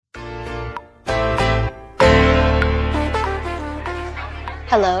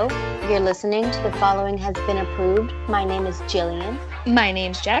Hello, you're listening to The Following Has Been Approved. My name is Jillian. My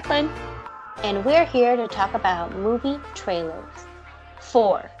name's Jacqueline. And we're here to talk about movie trailers.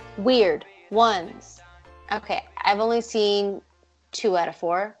 4 weird ones. Okay, I've only seen 2 out of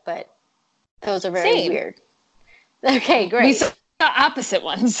 4, but those are very weird. Okay, great. We saw opposite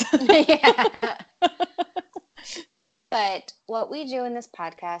ones. Yeah. But what we do in this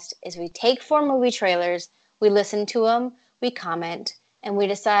podcast is we take 4 movie trailers, we listen to them, we comment, and we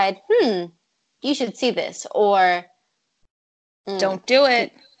decide, you should see this, or don't do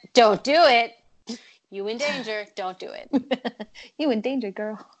it. Don't do it. You in danger. Don't do it. You in danger,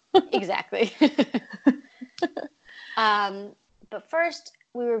 girl. Exactly. But first,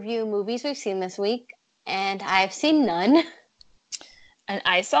 we review movies we've seen this week, and I've seen none. And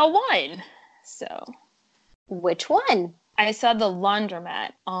I saw one. So, which one? I saw The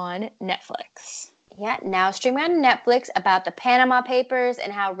Laundromat on Netflix. Yeah, now streaming on Netflix, about the Panama Papers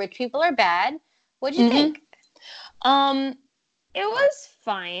and how rich people are bad. What'd you think? It was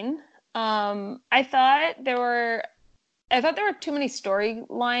fine. I thought there were too many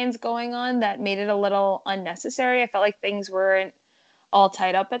storylines going on that made it a little unnecessary. I felt like things weren't all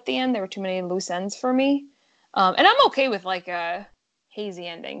tied up at the end. There were too many loose ends for me. And I'm okay with like a hazy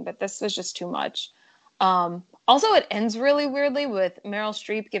ending, but this was just too much. Also, it ends really weirdly with Meryl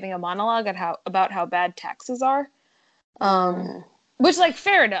Streep giving a monologue about how bad taxes are. Which, like,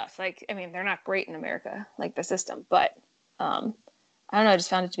 fair enough. Like, I mean, they're not great in America, like the system. But, I don't know, I just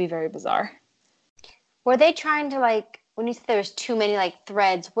found it to be very bizarre. Were they trying to, like, when you said there was too many, like,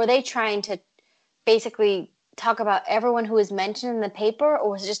 threads, were they trying to basically talk about everyone who was mentioned in the paper?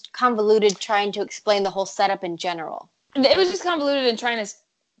 Or was it just convoluted trying to explain the whole setup in general? It was just convoluted and trying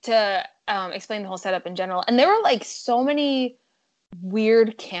to explain the whole setup in general. And there were, like, so many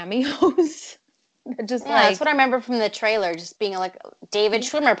weird cameos. That's what I remember from the trailer, just being like, David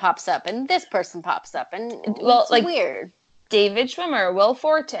Schwimmer pops up, and this person pops up, and it's like weird. David Schwimmer, Will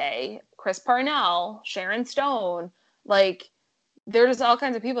Forte, Chris Parnell, Sharon Stone, like, they're just all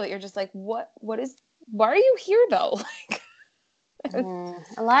kinds of people that you're just like, why are you here, though?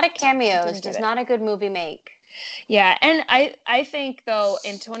 A lot of cameos does not a good movie make. Yeah, and I think, though,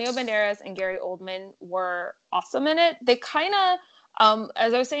 Antonio Banderas and Gary Oldman were awesome in it. They kind of,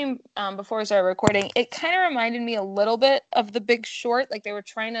 as I was saying before we started recording, it kind of reminded me a little bit of The Big Short. Like, they were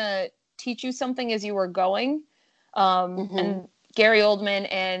trying to teach you something as you were going. And Gary Oldman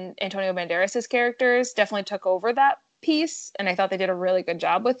and Antonio Banderas' characters definitely took over that piece, and I thought they did a really good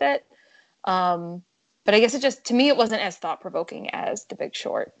job with it. But I guess to me, it wasn't as thought-provoking as The Big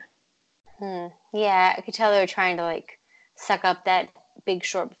Short. Yeah, I could tell they were trying to, like, suck up that Big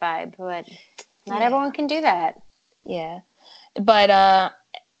Short vibe, but not everyone can do that. Yeah. But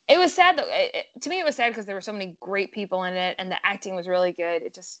it was sad, though. To me, it was sad because there were so many great people in it, and the acting was really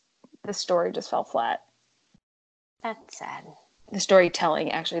good. The story just fell flat. That's sad. The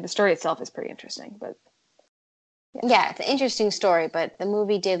storytelling, actually. The story itself is pretty interesting, but... Yeah, it's an interesting story, but the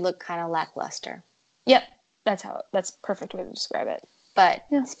movie did look kind of lackluster. Yep. That's a perfect way to describe it. But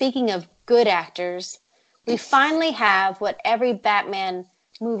speaking of good actors, we finally have what every Batman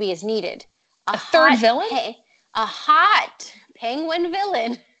movie has needed. A third villain? A hot Penguin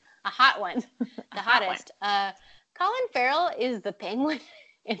villain. A hot one. The hottest. Colin Farrell is the Penguin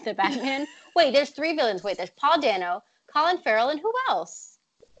in the Batman. Wait, there's 3 villains. Wait, there's Paul Dano, Colin Farrell, and who else?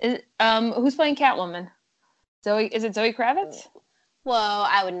 Who's playing Catwoman? Is it Zoe Kravitz? Well,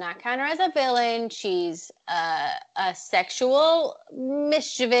 I would not count her as a villain. She's a sexual,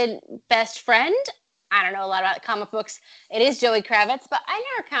 mischievous best friend. I don't know a lot about comic books. It is Zoe Kravitz, but I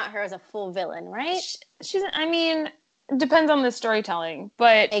never count her as a full villain, right? Depends on the storytelling,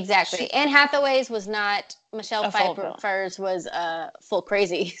 but... Exactly. Anne Hathaway's was not. Michelle Pfeiffer's was full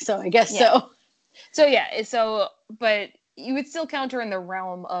crazy, so I guess so. But you would still count her in the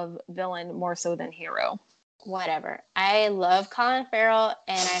realm of villain more so than hero. Whatever. I love Colin Farrell,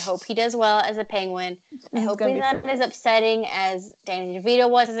 and I hope he does well as a Penguin. I hope he's not as upsetting as Danny DeVito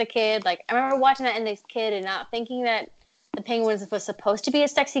was as a kid. Like, I remember watching that as a kid and not thinking that the Penguin was supposed to be a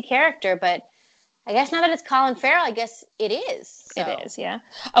sexy character, but I guess now that it's Colin Farrell, I guess it is. So. It is, yeah.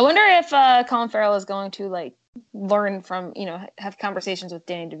 I wonder if Colin Farrell is going to, like, learn from, have conversations with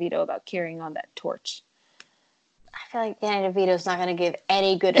Danny DeVito about carrying on that torch. I feel like Danny DeVito's not going to give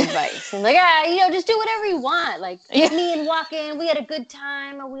any good advice. And like, just do whatever you want. Like, me and Joaquin, we had a good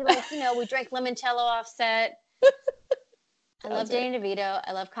time. And we, we drank limoncello off set. I love Danny DeVito.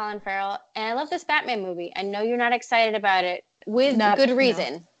 I love Colin Farrell. And I love this Batman movie. I know you're not excited about it with good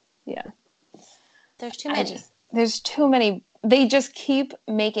reason. No. Yeah. There's too many. There's too many. They just keep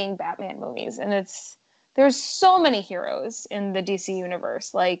making Batman movies. And There's so many heroes in the DC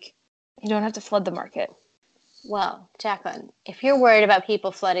universe. Like, you don't have to flood the market. Well, Jacqueline, if you're worried about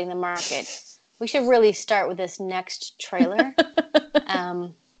people flooding the market, we should really start with this next trailer.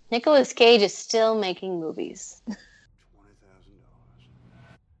 Nicolas Cage is still making movies. $20,000.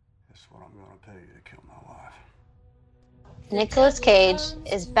 That's what I'm going to pay you to kill my wife. Nicolas Cage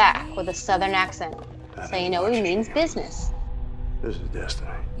is back with a southern accent, so you know he means business. This is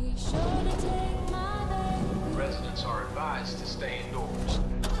destiny. Residents are advised to stay indoors.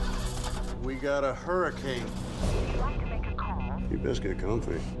 We got a hurricane. Would you like to make a call? You best get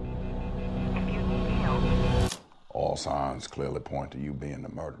comfy. If you need help. All signs clearly point to you being the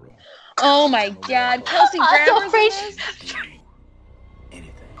murderer. Oh my God, Kelsey Grammer's in this?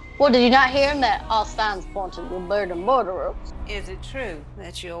 Well, did you not hear him? That all signs point to you being the murderer. Is it true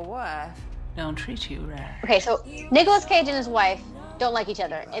that your wife don't treat you right? Okay, so Nicolas Cage and his wife don't like each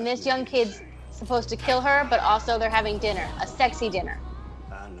other, and this young kid's supposed to kill her, but also they're having dinner, a sexy dinner.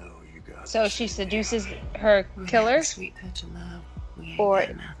 I know you got So she seduces her killer? Sweet touch of love. We ain't Or, got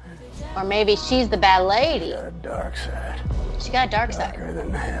nothing. or maybe she's the bad lady. a dark side. She got a dark side. Darker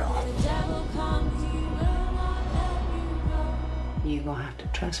than hell. You're gonna have to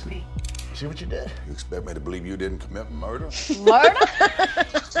trust me. See what you did? You expect me to believe you didn't commit murder? Murder?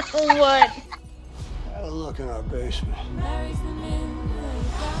 What? Have a look in our basement.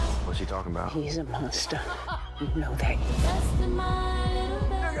 What's he talking about? He's a monster. You know that.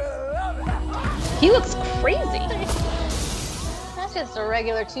 He looks crazy. That's just a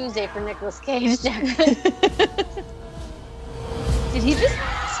regular Tuesday for Nicolas Cage, Jacqueline. Did he just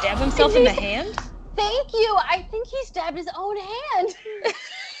stab himself in the hand? Thank you. I think he stabbed his own hand.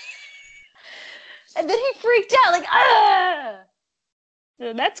 And then he freaked out, like, ah!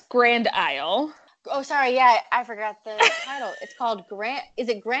 So that's Grand Isle. Oh, sorry. Yeah, I forgot the title. It's called Grand. Is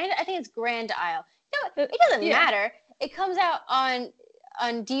it Grand? I think it's Grand Isle. No, it doesn't matter. It comes out on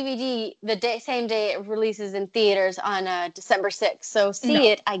DVD the same day it releases in theaters on December 6th. So see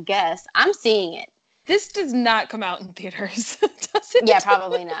it, I guess. I'm seeing it. This does not come out in theaters, does it? Yeah,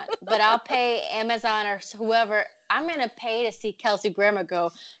 probably not. But I'll pay Amazon or whoever. I'm going to pay to see Kelsey Grammer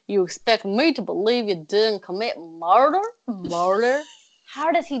go, you expect me to believe you didn't commit murder? Murder?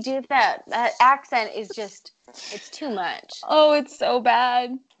 How does he do that? That accent is just, it's too much. Oh, it's so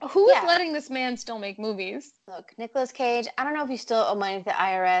bad. Who is Yeah. letting this man still make movies? Look, Nicolas Cage, I don't know if you still owe money to the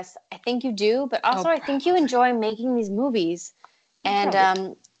IRS. I think you do, but also Oh, I think you enjoy making these movies. And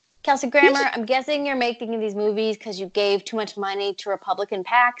Probably. Kelsey Grammer, I'm guessing you're making these movies because you gave too much money to Republican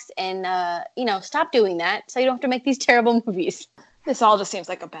PACs, and stop doing that so you don't have to make these terrible movies. This all just seems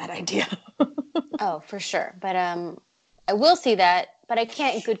like a bad idea. Oh, for sure. But I will see that, but I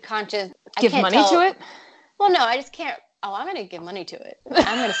can't in good conscience. I Give can't money to it? Well, no, I just can't. Oh, I'm going to give money to it.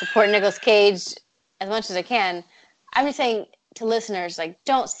 I'm going to support Nicolas Cage as much as I can. I'm just saying to listeners, like,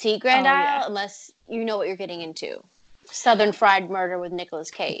 don't see Grand Isle unless you know what you're getting into. Southern Fried Murder with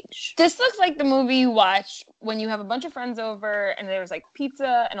Nicolas Cage. This looks like the movie you watch when you have a bunch of friends over and there's like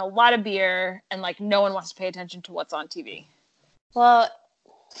pizza and a lot of beer and like no one wants to pay attention to what's on TV. Well,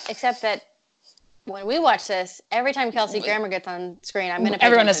 except that when we watch this, every time Kelsey Grammer gets on screen, I'm going to pay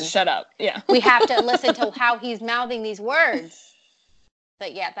Everyone has attention. to shut up. Yeah. We have to listen to how he's mouthing these words.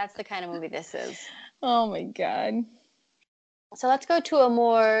 But yeah, that's the kind of movie this is. Oh my God. So let's go to a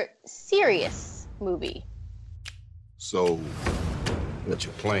more serious movie. So, what's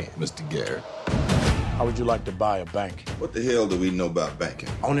your plan, Mr. Garrett? How would you like to buy a bank? What the hell do we know about banking?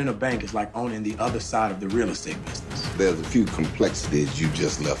 Owning a bank is like owning the other side of the real estate business. There's a few complexities you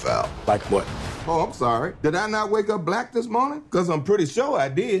just left out. Like what? Oh, I'm sorry. Did I not wake up black this morning? Because I'm pretty sure I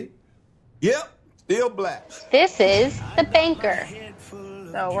did. Yep, still black. This is The Banker.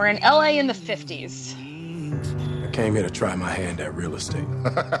 So we're in LA in the 50s. I came here to try my hand at real estate.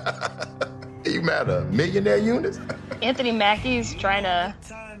 You mad at millionaire units? Anthony Mackie's trying to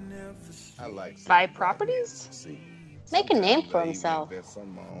I like buy properties? Make a name for himself. Invest some of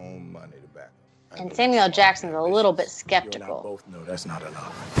my own money to back. And Samuel Jackson's a little bit You and I skeptical. both know that's not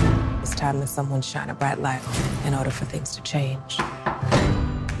enough. It's time that someone shine a bright light in order for things to change.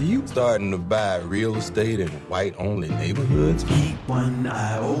 You starting to buy real estate in white-only neighborhoods? Keep one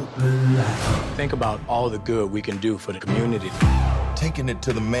eye open like Think about all the good we can do for the community. Taking it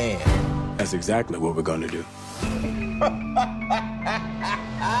to the man. That's exactly what we're going to do.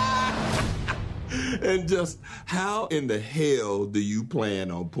 And just how in the hell do you plan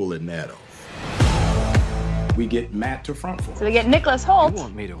on pulling that off? We get Matt to front for So we get Nicholas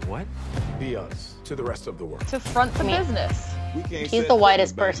Holt me to what? Be us to the rest of the world. to front the business. We can't He's set the foot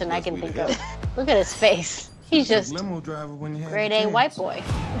whitest in the bank person I unless can we think together. of. Look at his face. He's just limo driver when you had grade the A chance. white boy.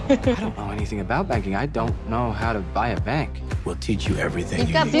 I don't know anything about banking. I don't know how to buy a bank. We'll teach you everything You've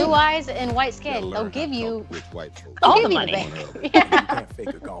you got need. blue eyes and white Gotta skin. learn They'll how give to you talk with white folks. they'll All give the you money. bank. You can't fake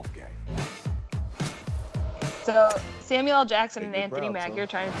a golf game. So Samuel L. Jackson and Make me Anthony proud, Mackie son. are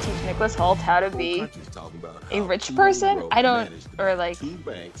trying to teach Nicholas Holt how to Whole be country's talking about a how rich two person? Negroes I don't- managed to or buy like two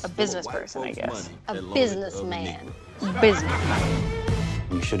banks a full of business white person, I folks' guess. money A and loaned it to other businessman. Negroes. business.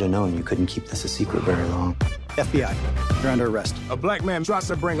 You should have known you couldn't keep this a secret very long. FBI, you're under arrest. A black man tries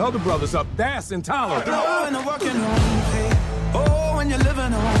to bring other brothers up. That's intolerant. Oh, when you're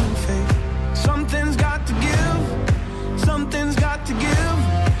living on faith, something's got to give. Something's got to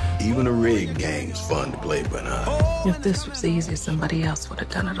give. Even a rigged game's fun to play, but If this was easy, somebody else would have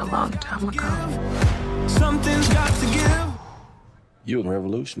done it a long time ago. Something's got to give. you're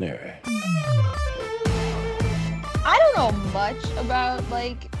revolutionary. I don't know much about,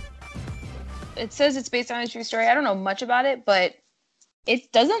 like, it says it's based on a true story. I don't know much about it, but it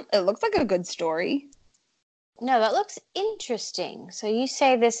looks like a good story. No, that looks interesting. So you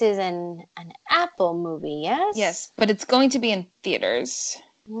say this is an Apple movie, yes? Yes, but it's going to be in theaters.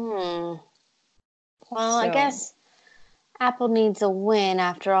 Well, I So- guess Apple needs a win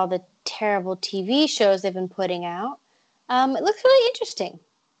after all the terrible TV shows they've been putting out. It looks really interesting.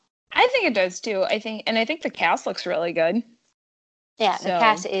 I think it does too. I think the cast looks really good. Yeah, the So-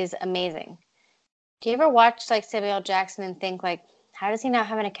 cast is amazing. Do you ever watch like Samuel L. Jackson and think like, how does he not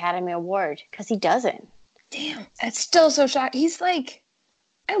have an Academy Award? Because he doesn't. Damn, it's still so shocking. He's like,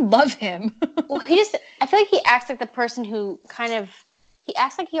 I love him. Well, I feel like he acts like the person who he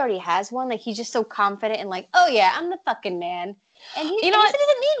acts like he already has one. Like he's just so confident and like, oh yeah, I'm the fucking man. And he, You know I what? guess he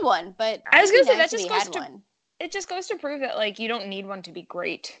doesn't need one, but I was gonna it'd be say, that nice if just he goes had to- one. It just goes to prove that, like, you don't need one to be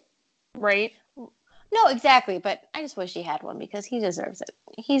great, right? No, exactly. But I just wish he had one because he deserves it.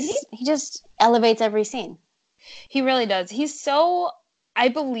 He just elevates every scene. He really does. I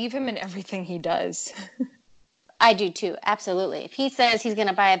believe him in everything he does. I do too, absolutely. If he says he's going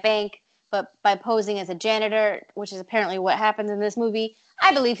to buy a bank, but by posing as a janitor, which is apparently what happens in this movie,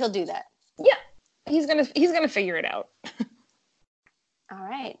 I believe he'll do that. Yeah, he's gonna figure it out. All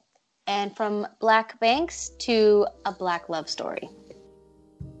right. And from black banks to a black love story.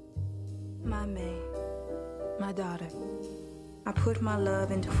 My May, my daughter. I put my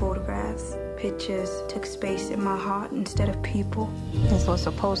love into photographs, pictures, took space in my heart instead of people. This was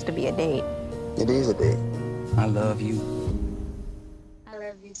supposed to be a date. It is a date. I love you. I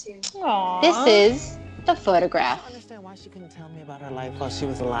love you too. Aww. This is the photograph. I don't understand why she couldn't tell me about her life while she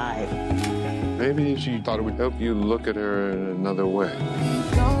was alive. Maybe she thought it would help you look at her in another way.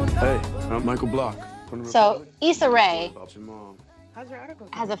 Hey, I'm Michael Block. So Issa Rae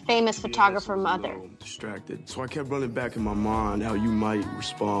has a famous photographer mother. Distracted. So I kept running back in my mind how you might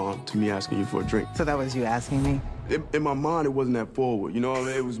respond to me asking you for a drink. So that was you asking me? In my mind, it wasn't that forward. You know what I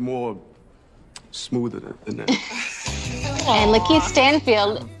mean? It was more smoother than that. And Lakeith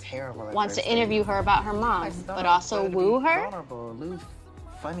Stanfield wants to interview her about her mom, but also woo her. Vulnerable, aloof,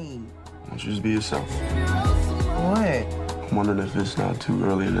 funny. Why don't you just be yourself? What? I'm wondering if it's not too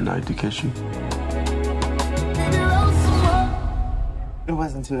early in the night to kiss you. It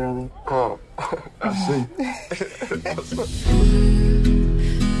wasn't too early. Oh, I see.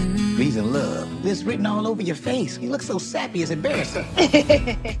 He's in love. This written all over your face. You look so sappy, it's embarrassing.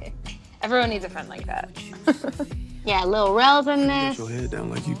 Everyone needs a friend like that. Yeah, Lil Rel's in Put this. your head down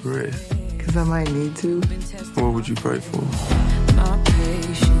like you pray. Because I might need to. What would you pray for?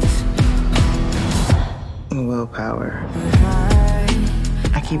 Willpower.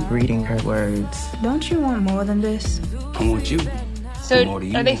 I keep reading her words. Don't you want more than this? I want you. So More to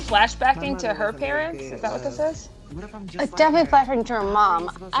are you. they flashbacking to her parents? Is that what this is? It's definitely flashing to her mom.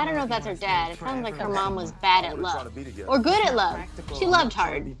 I don't know if that's her dad. It sounds like her mom was bad at love. Or good at love. She loved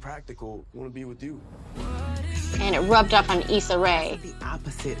hard. Be practical. I want to be with you. And it rubbed off on Issa Rae. The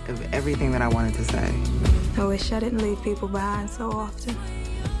opposite of everything that I wanted to say. I wish I didn't leave people behind so often.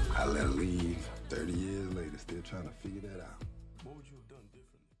 I let her leave 30 years later, still trying to figure that out. What would you have done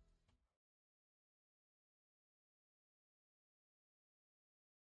differently?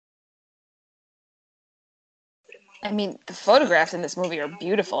 I mean, the photographs in this movie are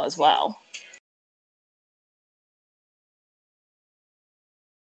beautiful as well.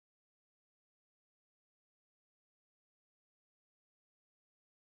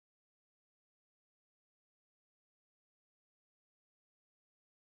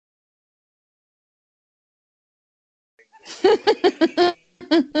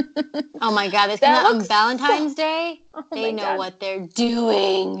 Oh my god, this came out on Valentine's Day. They know what they're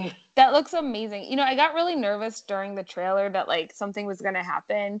doing. That looks amazing. You know, I got really nervous during the trailer that like something was going to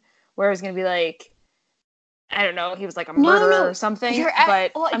happen where it was going to be like, I don't know, he was like a murderer or something.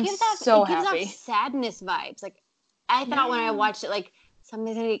 But I'm so happy. It gives off sadness vibes. Like, I thought when I watched it, like,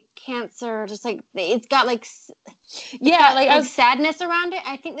 somebody's gonna get cancer, just like, it's got like, sadness around it.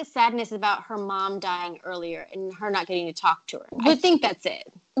 I think the sadness is about her mom dying earlier and her not getting to talk to her. I think that's it.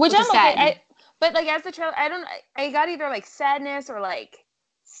 Which I'm okay. But like, as the trailer, I got either like sadness or like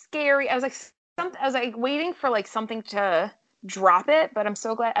scary. I was like waiting for like something to drop it, but I'm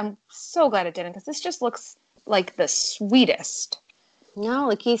so glad it didn't, because this just looks like the sweetest. No,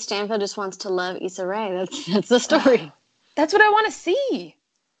 Lakeith Stanfield just wants to love Issa Rae. That's the story. That's what I want to see.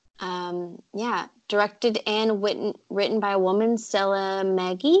 Yeah, directed and written by a woman, Stella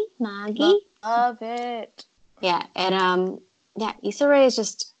Maggie. Love it. Yeah, and Issa Rae is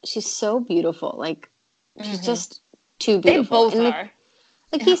just, she's so beautiful. Like, she's just too beautiful. They both are.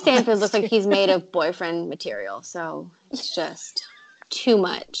 Lakeith Stanfield looks like he's made of boyfriend material, so it's just too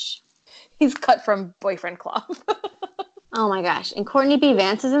much. He's cut from boyfriend cloth. Oh my gosh. And Courtney B.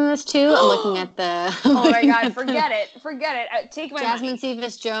 Vance is in this too. I'm looking at the... Oh my God, forget it. Take my Jasmine money.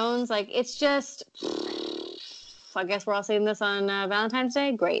 Cephas Jones. Like, it's just... I guess we're all seeing this on Valentine's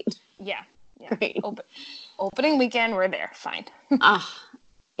Day. Great. Yeah. Great. Opening weekend, we're there. Fine.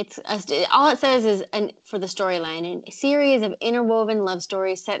 It's all it says is, for the storyline, a series of interwoven love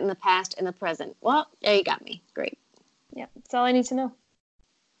stories set in the past and the present. Well, there you got me. Great. Yeah, that's all I need to know.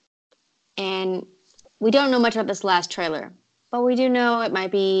 And we don't know much about this last trailer, but we do know it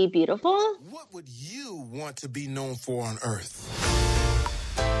might be beautiful. What would you want to be known for on Earth?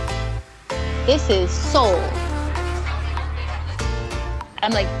 This is Soul.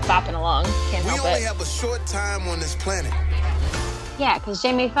 I'm like bopping along. Can't help it. We only have a short time on this planet. Yeah, because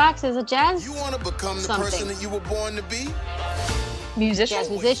Jamie Foxx is a jazz. You want to become the person that you were born to be? Musician? Jazz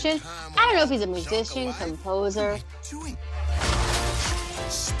musician. I don't know if he's a musician, composer.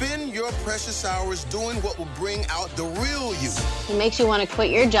 Spend your precious hours doing what will bring out the real you. It makes you want to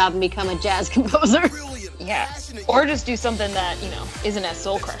quit your job and become a jazz composer. Yeah. Or just do something that, isn't as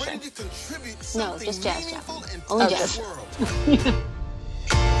soul crushing. No, just jazz job. Only jazz.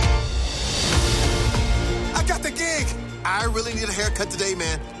 I got the gig. I really need a haircut today,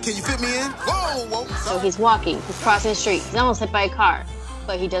 man. Can you fit me in? Whoa. So he's walking. He's crossing the street. He's almost hit by a car,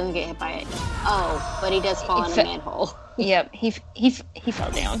 but he doesn't get hit by it. Oh, but he does fall in a manhole. Yep, he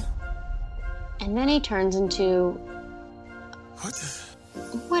fell down. And then he turns into...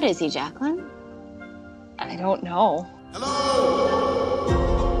 What is he, Jacqueline? I don't know. Hello?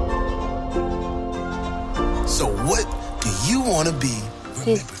 So what do you want to be?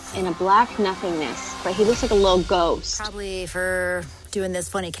 He's in a black nothingness, but he looks like a little ghost. Probably for doing this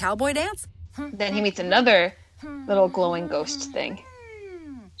funny cowboy dance. Then he meets another little glowing ghost thing.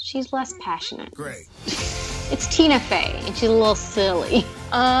 She's less passionate. Great. It's Tina Fey, and she's a little silly.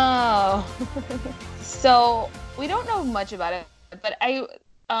 Oh. So, we don't know much about it, but I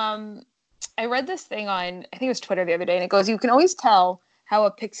read this thing on, I think it was Twitter the other day, and it goes, you can always tell how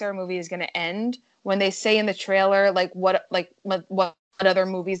a Pixar movie is going to end when they say in the trailer, what other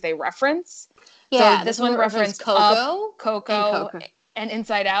movies they reference. Yeah, so this one referenced Coco, and and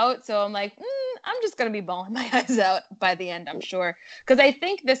Inside Out. So I'm like, I'm just going to be bawling my eyes out by the end, I'm sure. Because I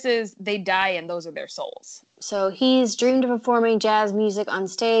think they die and those are their souls. So he's dreamed of performing jazz music on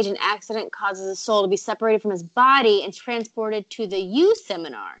stage. An accident causes his soul to be separated from his body and transported to the U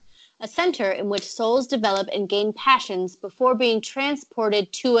Seminar, a center in which souls develop and gain passions before being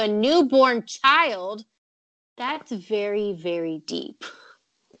transported to a newborn child. That's very, very deep.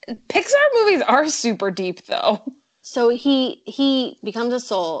 Pixar movies are super deep, though. So he becomes a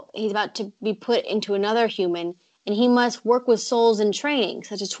soul. He's about to be put into another human, and he must work with souls in training,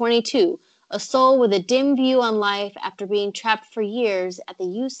 such as 22, a soul with a dim view on life after being trapped for years at the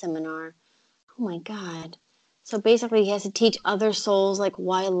U Seminar. Oh my God. So basically he has to teach other souls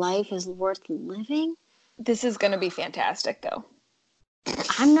why life is worth living? This is going to be fantastic, though.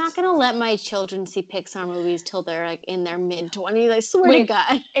 I'm not going to let my children see Pixar movies till they're in their mid-20s. I swear to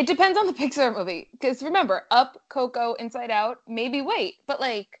God. It depends on the Pixar movie. Because remember, Up, Coco, Inside Out, maybe wait. But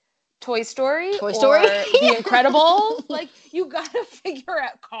Toy Story? Or The Incredibles? You got to figure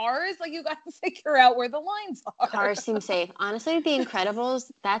out Cars. You got to figure out where the lines are. Cars seem safe. Honestly, The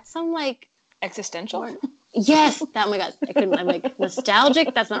Incredibles, that's some existential? Yes. Oh my God. I'm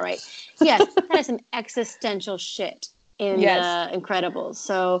nostalgic. That's not right. Yes. That is some existential shit. In Incredibles.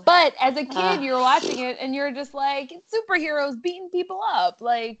 So, but as a kid, you're watching it and you're just it's superheroes beating people up.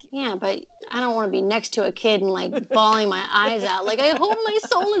 Yeah, but I don't want to be next to a kid and bawling my eyes out. I hope my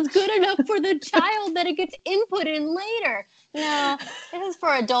soul is good enough for the child that it gets input in later. No, this is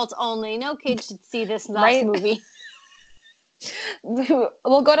for adults only. No kid should see this last movie.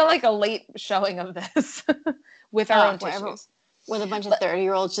 We'll go to like a late showing of this with our own tissues. With a bunch of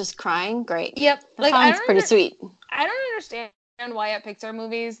 30-year-olds just crying. Great. Yep. That sounds pretty sweet. I don't understand why at Pixar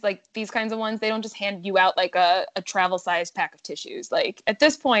movies, like these kinds of ones, they don't just hand you out like a travel size pack of tissues. Like at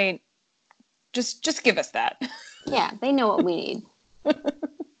this point, just give us that. Yeah, they know what we need.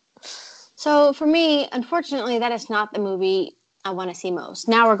 So for me, unfortunately, that is not the movie I want to see most.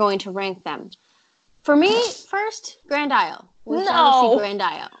 Now we're going to rank them. For me, first, Grand Isle. We should go see Grand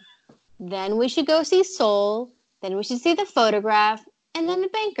Isle. Then we should go see Soul. Then we should see The Photograph. And then The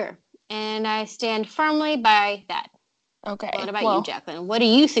Banker. And I stand firmly by that. Okay. What about you, Jacqueline? What do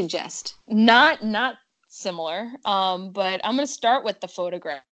you suggest? Not similar. But I'm going to start with The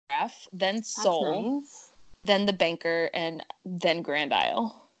Photograph, then Soul, nice. Then The Banker, and then Grand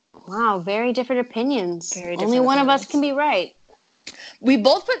Isle. Wow, very different opinions. Very different Only one of opinions. us can be right. We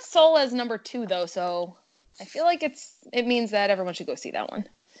both put Soul as number 2, though, so I feel like it means that everyone should go see that one.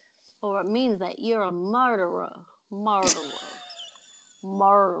 Or it means that you're a murderer. Murderer.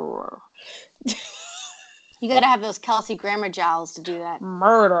 You gotta have those Kelsey Grammer jowls to do that.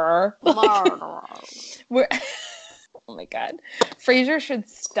 Murderer. Murderer. Oh my God. Frasier should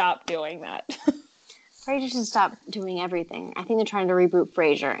stop doing that. Frasier should stop doing everything. I think they're trying to reboot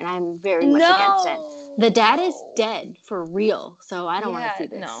Frasier, and I'm very much against it. The dad is dead for real, so I don't want to see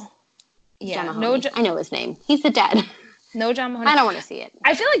this. No. Yeah, I know his name. He's the dad. No John Mahoney. I don't want to see it.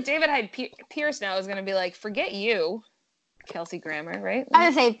 I feel like David Hyde Pierce now is going to be like, forget you, Kelsey Grammer, right? I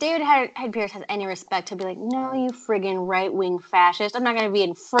would say if David Hyde Pierce has any respect, he'll be like, no, you friggin' right-wing fascist. I'm not going to be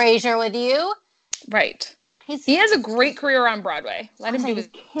in Frasier with you. Right. He has a great career on Broadway. Let him do his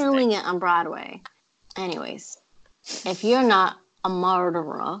killing it on Broadway. Anyways, if you're not a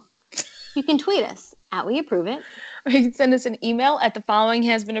murderer, you can tweet us at We Approve It. Or you can send us an email at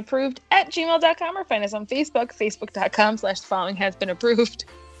thefollowinghasbeenapproved@gmail.com or find us on Facebook, facebook.com/thefollowinghasbeenapproved.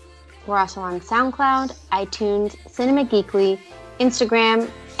 We're also on SoundCloud, iTunes, Cinema Geekly, Instagram,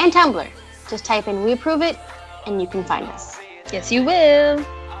 and Tumblr. Just type in We Approve It, and you can find us. Yes, you will.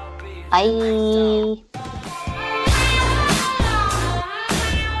 Bye.